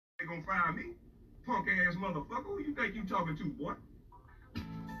gonna fire me. Punk ass motherfucker. Who you think you talking to, boy?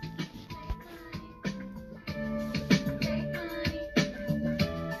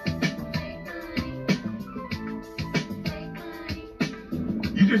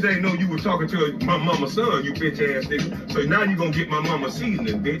 You just ain't know you were talking to my mama's son, you bitch ass nigga. So now you gonna get my mama's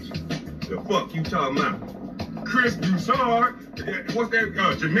seasoning, bitch. The fuck you talking about? Chris Broussard, what's that?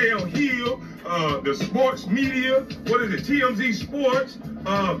 Jamel Hill, the sports media, what is it? TMZ Sports,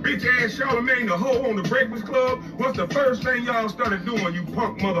 bitch ass Charlamagne the hoe on the Breakfast Club. What's the first thing y'all started doing, you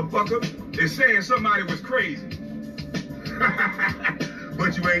punk motherfucker? Is saying somebody was crazy.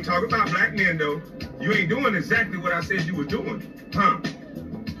 But you ain't talking about black men though. You ain't doing exactly what I said you was doing, huh?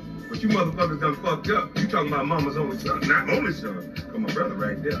 But you motherfuckers done fucked up. You talking about mama's only son, not only son. Come my brother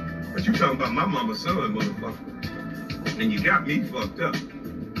right there. But you talking about my mama's son, motherfucker. And you got me fucked up.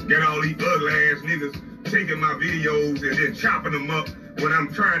 Got all these ugly ass niggas taking my videos and then chopping them up when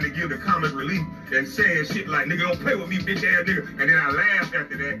I'm trying to give the comic relief and saying shit like, nigga, don't play with me, bitch ass nigga. And then I laugh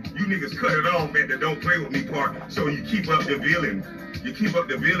after that. You niggas cut it off at the don't play with me part. So you keep up the villain. You keep up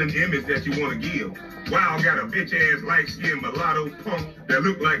the villain image that you want to give. Wow, got a bitch ass light skinned mulatto punk that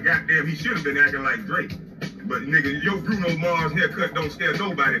look like goddamn he should have been acting like Drake. But nigga, your Bruno Mars haircut don't scare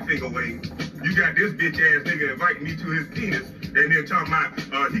nobody finger wave. You got this bitch ass nigga inviting me to his penis and then talking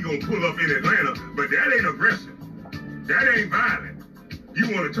about he gonna pull up in Atlanta, but that ain't aggressive. That ain't violent.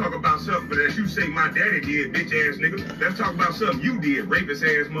 You want to talk about something that you say my daddy did, bitch ass nigga. Let's talk about something you did, rapist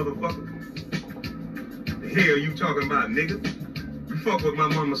ass motherfucker. The hell you talking about, nigga? You fuck with my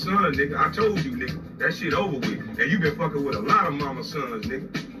mama's son, nigga. I told you, nigga. That shit over with. And you been fucking with a lot of mama's sons, nigga.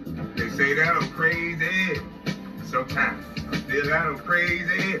 They say that I'm crazy. Sometimes I feel that I'm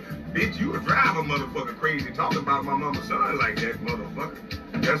crazy. Bitch, you a driver, motherfucker, crazy talking about my mama's son like that,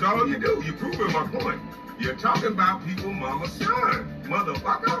 motherfucker. That's all you do. You proving my point. You're talking about people mama's son,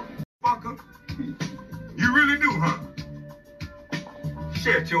 motherfucker. Fucker. You really do, huh?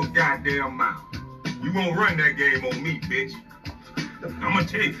 Shut your goddamn mouth. You won't run that game on me, bitch. I'm gonna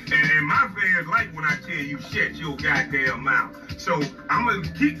tell you, and my fans like when I tell you shut your goddamn mouth. So I'm gonna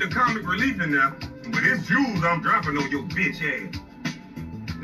keep the comic relief in there, but it's jewels I'm dropping on your bitch ass.